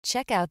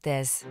Check out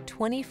this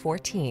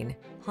 2014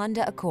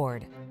 Honda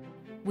Accord.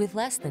 With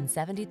less than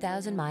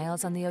 70,000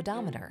 miles on the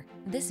odometer,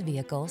 this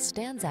vehicle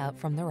stands out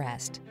from the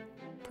rest.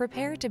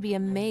 Prepare to be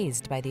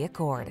amazed by the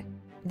Accord.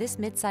 This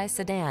midsize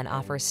sedan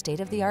offers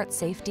state-of-the-art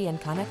safety and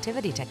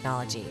connectivity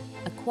technology,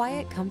 a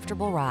quiet,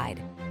 comfortable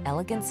ride,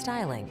 elegant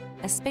styling,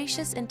 a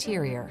spacious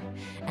interior,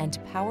 and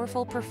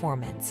powerful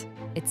performance.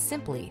 It's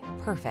simply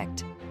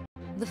perfect.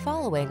 The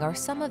following are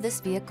some of this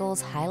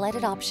vehicle's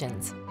highlighted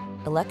options: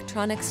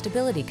 electronic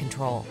stability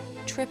control,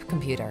 trip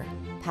computer,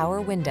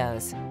 power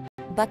windows,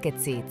 bucket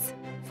seats,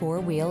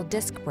 four-wheel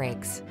disc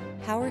brakes,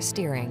 power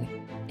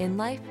steering. In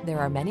life, there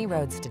are many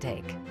roads to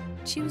take.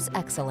 Choose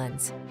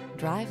excellence.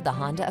 Drive the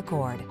Honda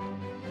Accord.